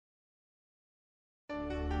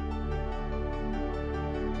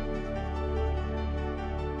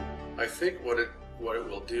I think what it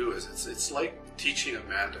will do is it's like teaching a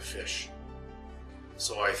man to fish.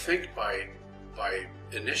 So I think by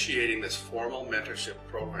initiating this formal mentorship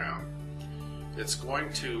program, it's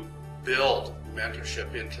going to build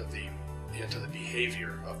mentorship into the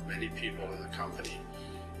behavior of many people in the company.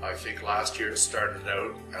 I think last year it started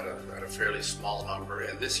out at a fairly small number,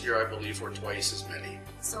 and this year I believe we're twice as many.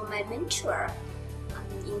 So my mentor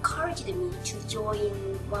encouraged me to join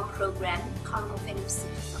one program ConocoPhillips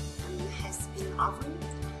has been offering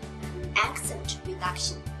accent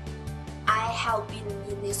reduction. I have been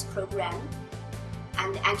in this program,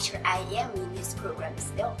 and actually I am in this program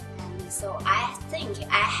still. And so I think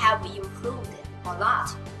I have improved a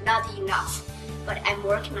lot, not enough, but I'm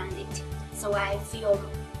working on it. So I feel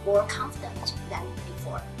more confident than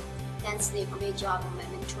before. That's the great job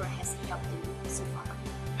my mentor has helped me so far.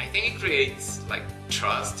 I think it creates like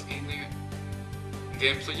trust in the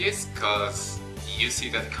employees, because you see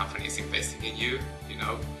that the company is investing in you,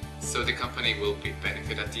 so the company will be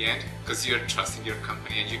benefit at the end because you're trusting your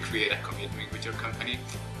company and you create a commitment with your company.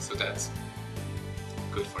 So that's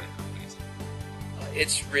good for the companies.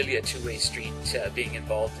 It's really a two-way street being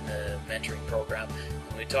involved in the mentoring program.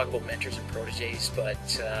 We talk about mentors and proteges,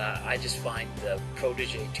 but I just find the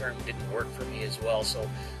protege term didn't work for me as well. So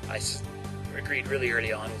I agreed really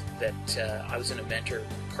early on that I was in a mentor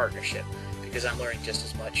partnership because I'm learning just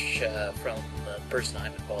as much from the person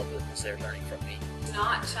I'm involved with as they're learning from me. It's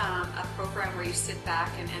not a program where you sit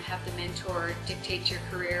back and have the mentor dictate your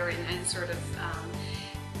career and sort of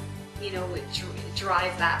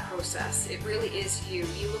drive that process. It really is you.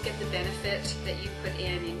 You look at the benefit that you put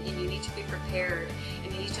in, and you need to be prepared,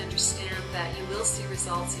 and you need to understand that you will see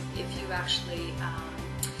results if you actually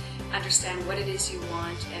understand what it is you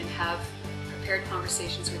want and have prepared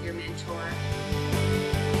conversations with your mentor.